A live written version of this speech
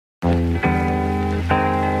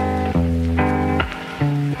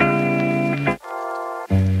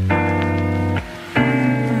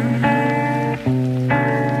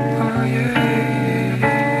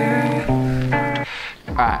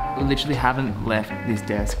Literally haven't left this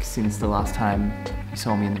desk since the last time you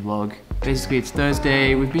saw me in the vlog. Basically it's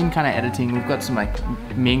Thursday, we've been kind of editing, we've got some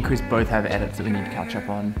me and Chris both have edits that we need to catch up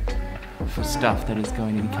on for stuff that is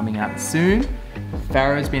going to be coming out soon.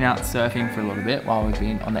 Farro's been out surfing for a little bit while we've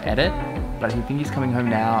been on the edit, but I think he's coming home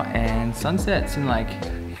now and sunset's in like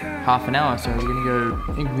half an hour, so I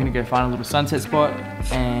think we're gonna go find a little sunset spot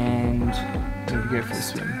and maybe go for a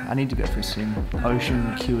swim. I need to go for a swim.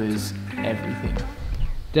 Ocean cures everything.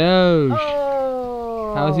 Doge.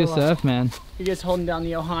 Oh. How was your surf, man? You guys holding down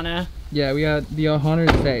the Ohana? Yeah, the Ohana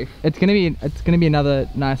is safe. It's gonna be another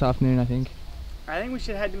nice afternoon, I think. I think we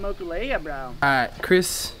should head to Mokulea, bro. Alright,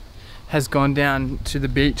 Chris has gone down to the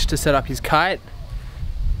beach to set up his kite.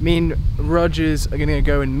 Me and Rogers are gonna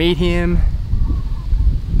go and meet him.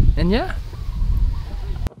 And yeah.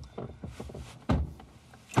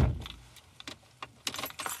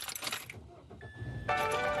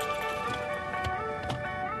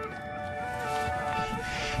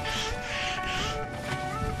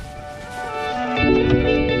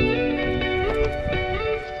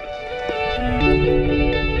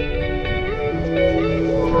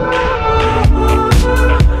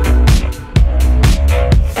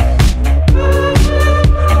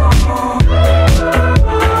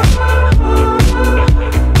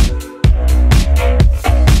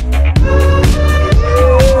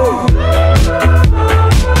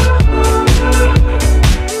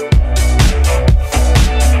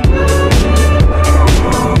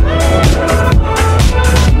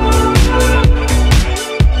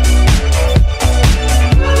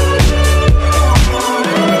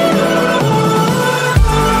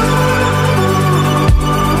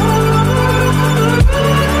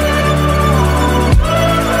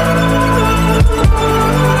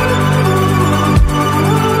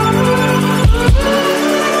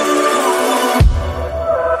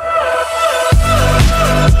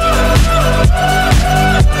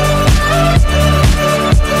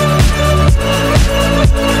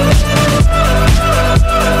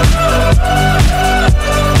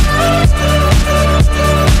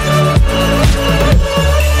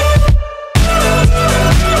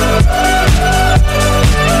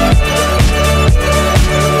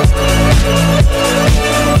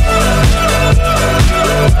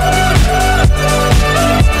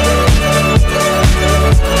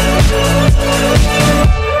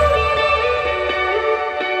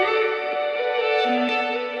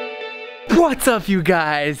 What's up, you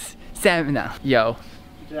guys? Sam, no. Yo.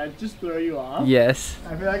 Did I just throw you off? Yes.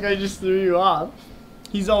 I feel like I just threw you off.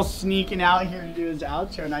 He's all sneaking out here to do his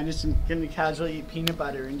outro, and I just am gonna casually eat peanut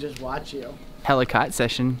butter and just watch you. Hella kite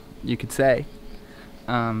session, you could say.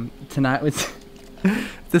 Tonight was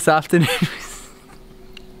this afternoon.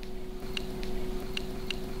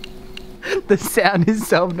 The sound is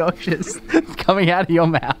so obnoxious. It's coming out of your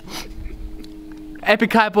mouth.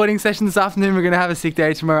 Epic kiteboarding session this afternoon. We're gonna have a sick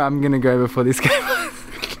day tomorrow. I'm gonna go before this game.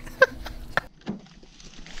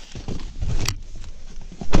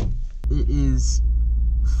 It is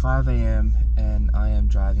 5 AM and I am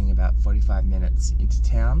driving about 45 minutes into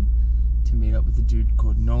town to meet up with a dude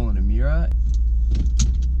called Nolan Omura.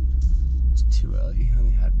 It's too early.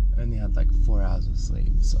 Only had like 4 hours of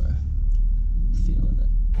sleep, so feeling it.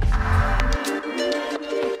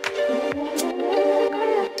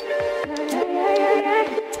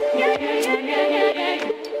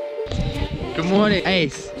 Good morning,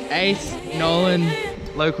 Ace, Nolan,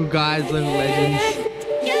 local guys, local legends.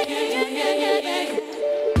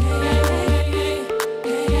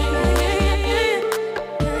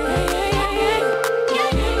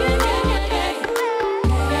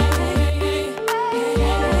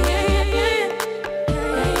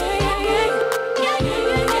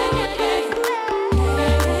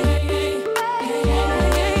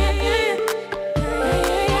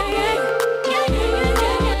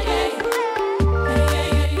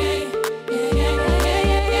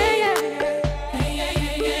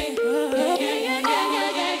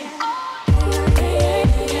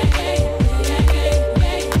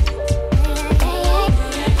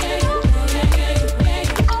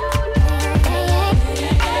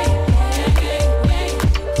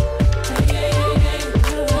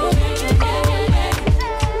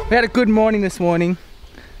 We had a good morning this morning.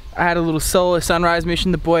 I had a little solo sunrise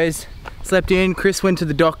mission. The boys slept in. Chris went to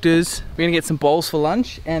the doctor's. We're gonna get some bowls for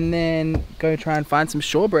lunch and then go try and find some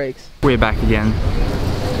shore breaks. We're back again.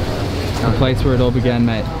 The place where it all began,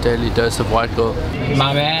 mate. Daily dose of white girl.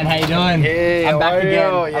 My man, how you doing? Hey, I'm back again.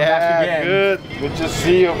 I'm back again. Good. Good to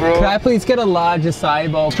see you, bro. Can I please get a large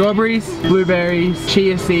acai bowl? Strawberries, blueberries,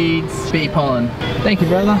 chia seeds, bee pollen. Thank you,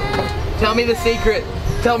 brother. Tell me the secret.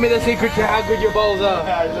 Tell me the secret to how good your bowls are.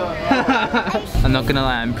 I'm not gonna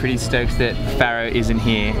lie, I'm pretty stoked that Farro isn't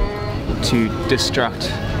here to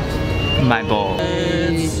destruct my bowl.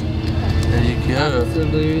 There you go.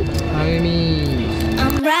 Absolute homies.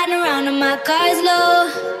 I'm riding around in my car's low.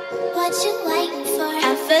 What you waiting for?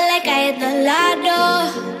 I feel like I hit the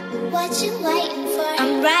lotto. What you waiting for?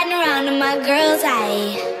 I'm riding around in my girl's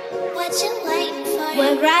eye. What you waiting for?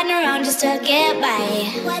 We're riding around just to get by.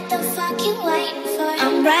 What the fuck you waiting for?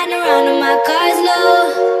 I'm riding around in my car's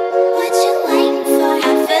low. What you waiting for?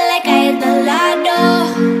 I feel like I hit the lotto.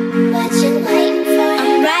 What you waiting for?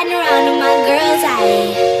 I'm riding around in my girl's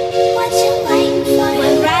eye. What you waiting for?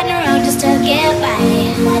 We're riding around just to get by.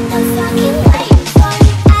 What the fuck you waiting for?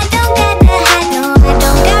 I don't got the high, no, I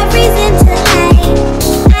don't got reason to lie.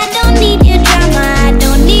 I don't need your drama, I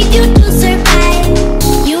don't need you to survive.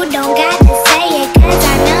 You don't got to say it, cause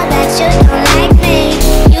I know that you don't like me.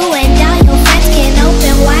 You and all your friends can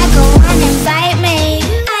open wide, go on and fight me.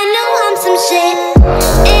 I know I'm some shit,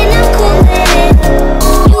 and I'm cool with it.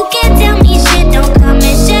 You can't tell me shit, don't come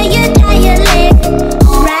and show your dialect.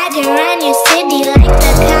 Riding around your city like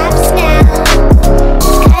the cops now.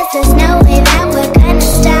 Cause there's no way that we're gonna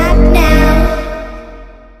stop now.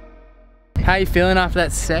 How you feeling after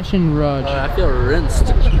that session, Rog? I feel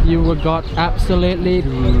rinsed. You were got absolutely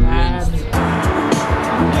rinsed.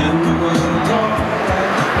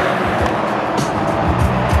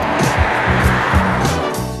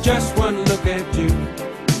 Just one look at you,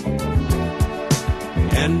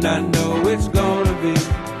 and I know it's gonna be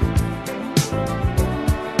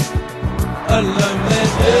a lovely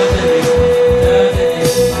day.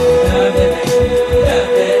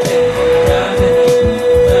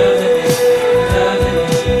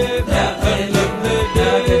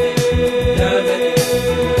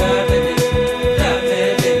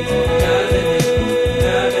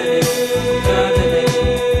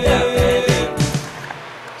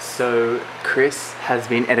 So Chris has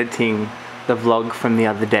been editing the vlog from the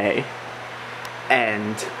other day,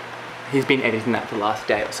 and he's been editing that for the last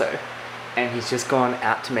day or so, and he's just gone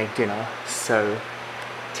out to make dinner. So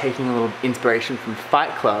taking a little inspiration from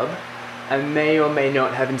Fight Club, I may or may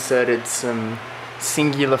not have inserted some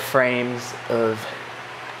singular frames of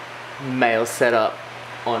male setup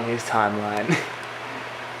on his timeline.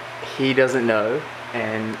 He doesn't know,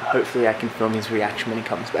 and hopefully I can film his reaction when he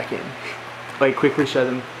comes back in. Wait, quickly show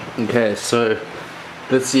them. Okay, so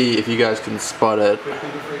let's see if you guys can spot it. Quickly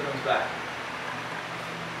before he comes back.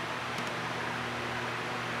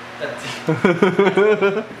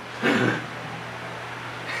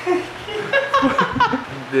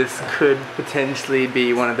 This could potentially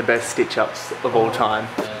be one of the best stitch-ups of all time.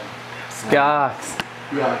 Scarks.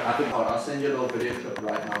 Yeah, I think I'll send you a little video clip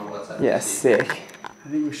right now on WhatsApp. Yeah, sick. I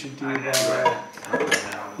think we should do that.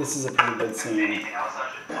 This is a pretty good scene.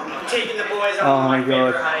 I'm taking the boys Oh on my my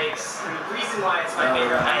favorite God. hikes. And the reason why it's my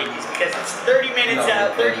favorite hike is because it's 30 minutes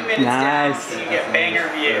out, 30 minutes down, Nice. and you get banger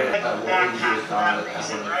view.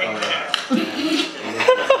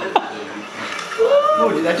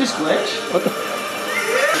 Oh, did that just glitch? What the?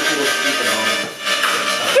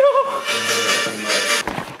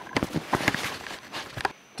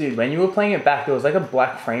 Dude, when you were playing it back, there was like a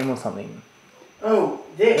black frame or something. Oh,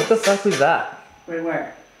 this. What the fuck was that? Wait,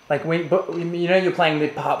 where? Like when, but you know, you're playing the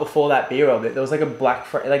part before that B-roll bit. There was like a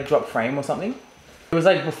black, like drop frame or something. It was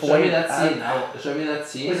like before. Show me you- that scene. Show me that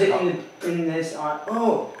scene. Was it in this on?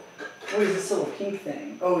 Oh, what is this little pink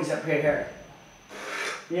thing? Oh, he's up right here.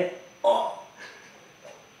 Yeah. Oh.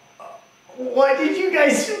 What did you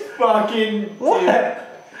guys fucking do? What?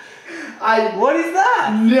 What is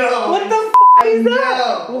that? No. What the f is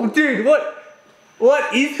that? Oh, dude,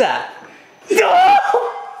 what is that?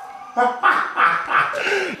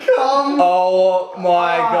 Come Oh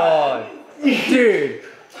my god. Dude.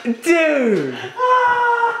 Dude.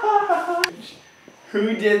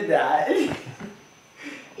 Who did that?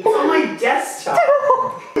 It's on my desktop.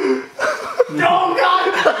 Oh god!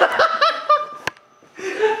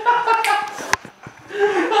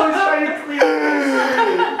 I was trying to clear it.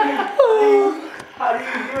 How do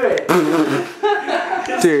you do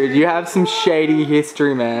it? Dude, you have some shady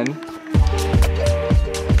history, man.